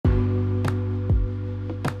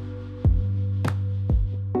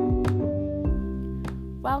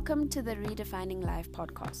Welcome to the Redefining Life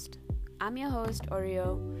podcast. I'm your host,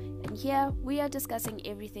 Oreo, and here we are discussing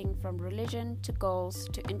everything from religion to goals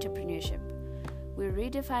to entrepreneurship. We're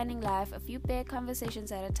redefining life a few bare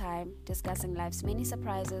conversations at a time, discussing life's many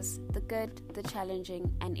surprises, the good, the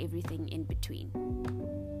challenging, and everything in between.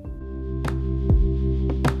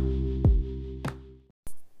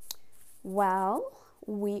 Well,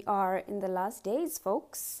 we are in the last days,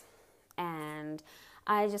 folks, and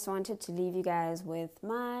I just wanted to leave you guys with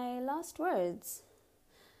my last words.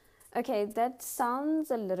 Okay, that sounds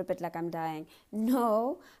a little bit like I'm dying.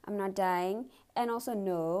 No, I'm not dying. And also,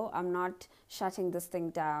 no, I'm not shutting this thing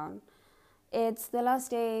down. It's the last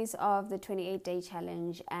days of the 28-day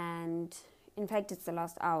challenge, and in fact, it's the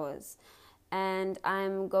last hours. And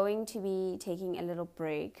I'm going to be taking a little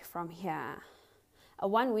break from here. A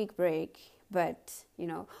 1-week break, but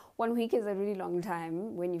 1 week is a really long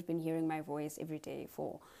time when you've been hearing my voice every day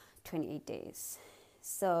for 28 days.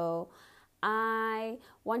 So I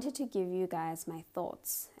wanted to give you guys my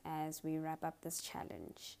thoughts as we wrap up this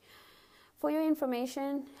challenge. For your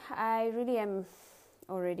information, I really am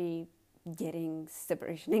already getting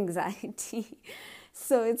separation anxiety.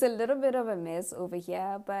 So it's a little bit of a mess over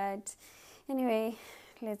here, but anyway,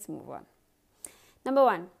 let's move on. Number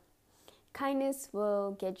 1. Kindness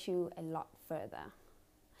will get you a lot further.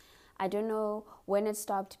 I don't know when it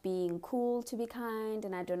stopped being cool to be kind,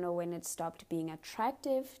 and I don't know when it stopped being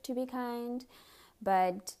attractive to be kind,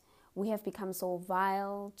 but we have become so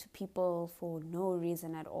vile to people for no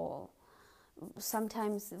reason at all.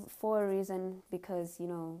 Sometimes for a reason because,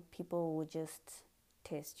 people will just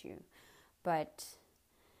test you. But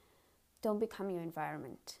don't become your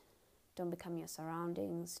environment. Don't become your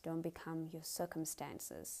surroundings. Don't become your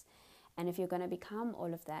circumstances. And if you're going to become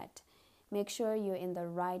all of that, make sure you're in the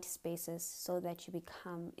right spaces so that you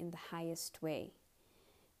become in the highest way.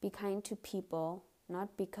 Be kind to people,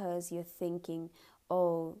 not because you're thinking,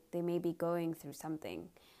 oh, they may be going through something,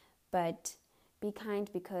 but be kind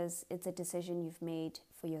because it's a decision you've made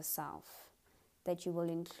for yourself, that you will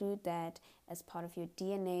include that as part of your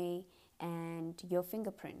DNA and your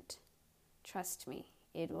fingerprint. Trust me,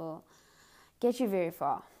 it will get you very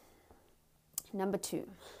far. Number 2.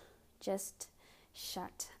 Just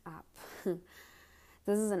shut up.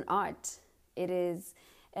 This is an art. It is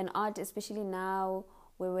an art, especially now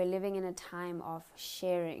where we're living in a time of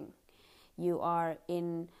sharing. You are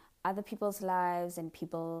in other people's lives and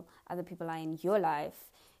other people are in your life,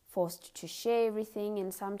 forced to share everything,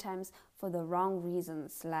 and sometimes for the wrong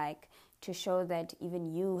reasons, like to show that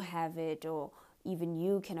even you have it or even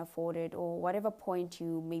you can afford it or whatever point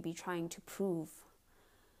you may be trying to prove.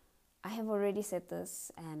 I have already said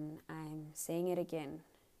this and I'm saying it again.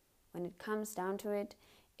 When it comes down to it,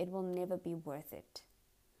 it will never be worth it.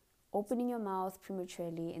 Opening your mouth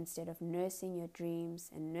prematurely instead of nursing your dreams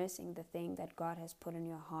and nursing the thing that God has put in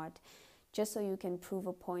your heart, just so you can prove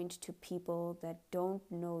a point to people that don't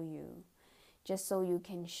know you, just so you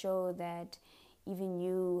can show that even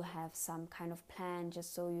you have some kind of plan,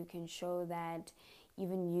 just so you can show that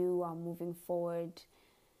even you are moving forward.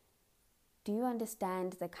 Do you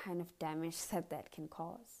understand the kind of damage that can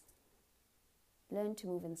cause? Learn to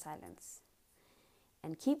move in silence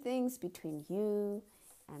and keep things between you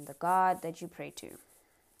and the God that you pray to.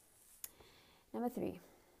 Number 3,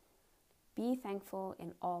 be thankful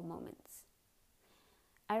in all moments.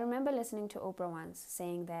 I remember listening to Oprah once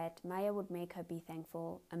saying that Maya would make her be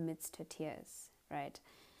thankful amidst her tears, right?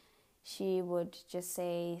 She would just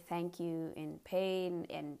say thank you in pain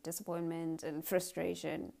and disappointment and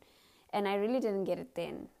frustration. And I really didn't get it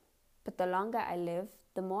then. But the longer I live,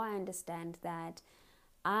 the more I understand that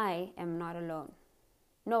I am not alone.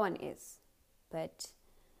 No one is. But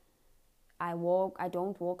I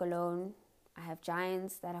don't walk alone. I have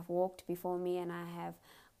giants that have walked before me, and I have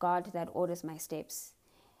God that orders my steps.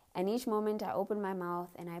 And each moment I open my mouth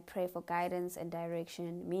and I pray for guidance and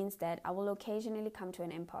direction means that I will occasionally come to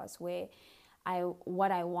an impasse where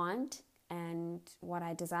what I want and what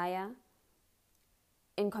I desire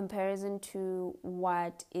in comparison to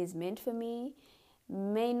what is meant for me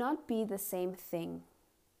may not be the same thing.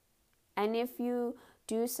 And if you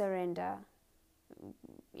do surrender,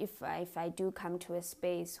 if I do come to a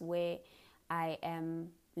space where I am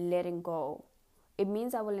letting go, it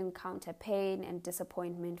means I will encounter pain and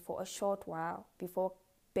disappointment for a short while before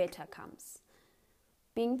better comes.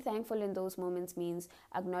 Being thankful in those moments means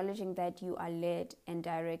acknowledging that you are led and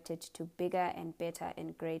directed to bigger and better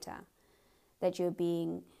and greater, that you're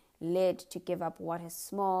being led to give up what is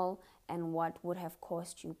small and what would have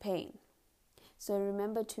caused you pain. So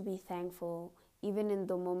remember to be thankful even in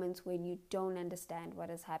the moments when you don't understand what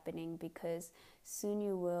is happening, because soon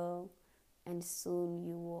you will, and soon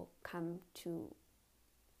you will come to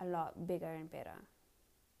a lot bigger and better.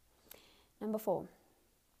 Number 4,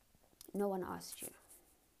 no one asked you.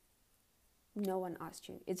 No one asked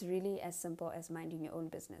you. It's really as simple as minding your own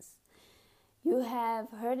business. You have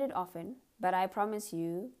heard it often, but I promise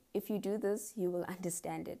you, if you do this, you will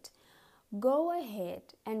understand it. Go ahead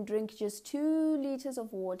and drink just 2 liters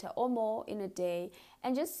of water or more in a day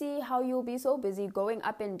and just see how you'll be so busy going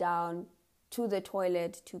up and down to the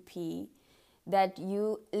toilet to pee that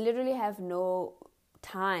you literally have no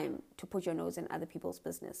time to put your nose in other people's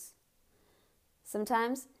business.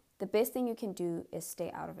 Sometimes the best thing you can do is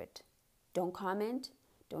stay out of it. Don't comment.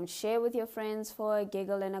 Don't share with your friends for a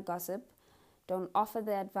giggle and a gossip. Don't offer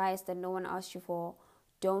the advice that no one asked you for.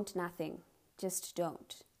 Don't nothing. Just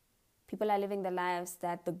don't. People are living the lives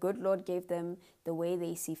that the good Lord gave them the way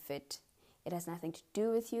they see fit. It has nothing to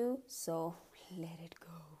do with you, so let it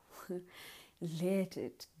go. Let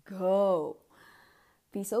it go.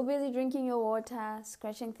 Be so busy drinking your water,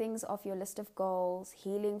 scratching things off your list of goals,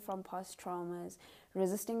 healing from past traumas,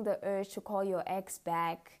 resisting the urge to call your ex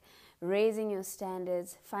back, raising your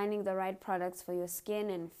standards, finding the right products for your skin,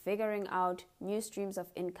 and figuring out new streams of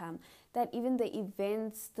income, that even the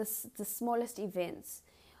events, the smallest events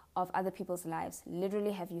of other people's lives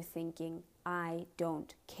literally have you thinking, I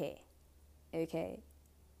don't care. Okay?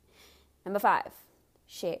 Number 5,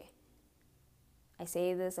 share. I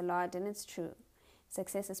say this a lot and it's true.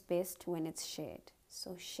 Success is best when it's shared.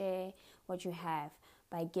 So share what you have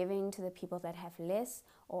by giving to the people that have less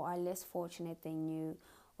or are less fortunate than you,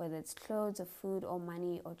 whether it's clothes or food or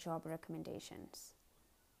money or job recommendations.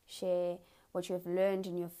 Share what you have learned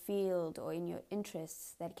in your field or in your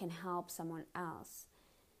interests that can help someone else.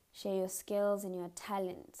 Share your skills and your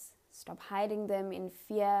talents. Stop hiding them in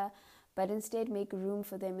fear, but instead make room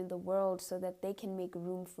for them in the world so that they can make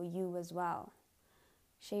room for you as well.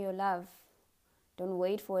 Share your love. Don't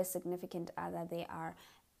wait for a significant other. There are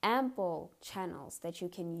ample channels that you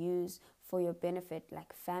can use for your benefit,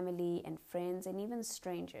 like family and friends and even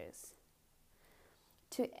strangers.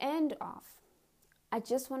 To end off, I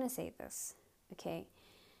just want to say this, okay?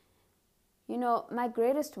 You know, my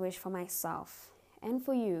greatest wish for myself and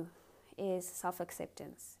for you is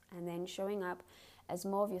self-acceptance, and then showing up as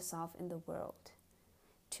more of yourself in the world.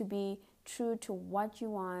 To be true to what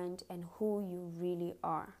you want and who you really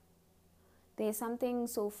are. There's something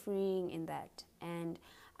so freeing in that, and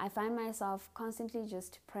I find myself constantly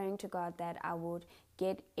just praying to God that I would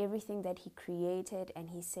get everything that He created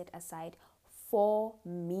and He set aside for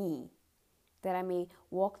me, that I may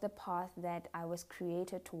walk the path that I was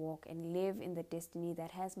created to walk and live in the destiny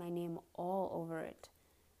that has my name all over it.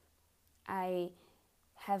 I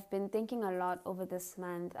have been thinking a lot over this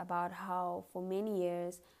month about how for many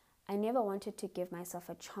years I never wanted to give myself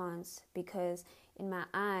a chance, because in my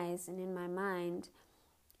eyes and in my mind,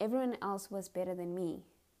 everyone else was better than me.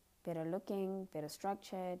 Better looking, better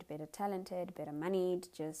structured, better talented, better moneyed,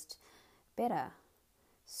 just better.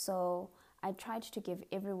 So I tried to give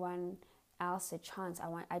everyone else a chance.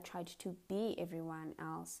 I tried to be everyone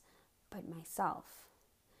else but myself.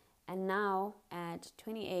 And now at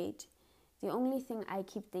 28, the only thing I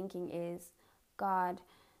keep thinking is, God,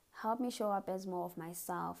 help me show up as more of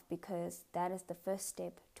myself, because that is the first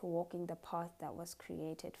step to walking the path that was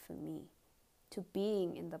created for me, to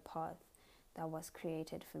being in the path that was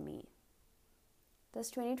created for me.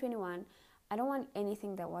 This 2021, I don't want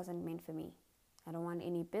anything that wasn't meant for me. I don't want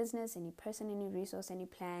any business, any person, any resource, any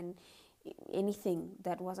plan, anything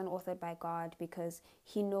that wasn't authored by God, because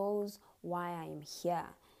He knows why I am here.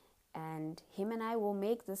 And Him and I will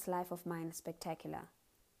make this life of mine spectacular.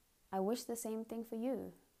 I wish the same thing for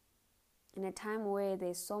you. In a time where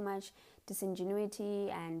there's so much disingenuity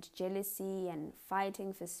and jealousy and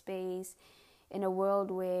fighting for space, in a world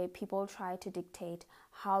where people try to dictate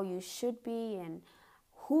how you should be and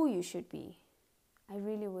who you should be, I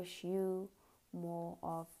really wish you more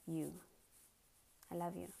of you. I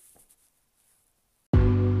love you.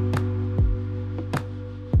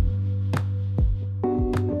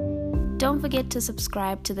 Don't forget to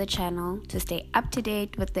subscribe to the channel to stay up to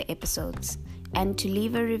date with the episodes and to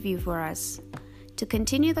leave a review for us. To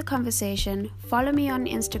continue the conversation, follow me on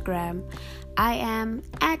Instagram. I am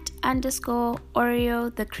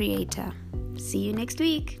 @_Oreo the Creator. See you next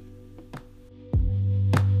week.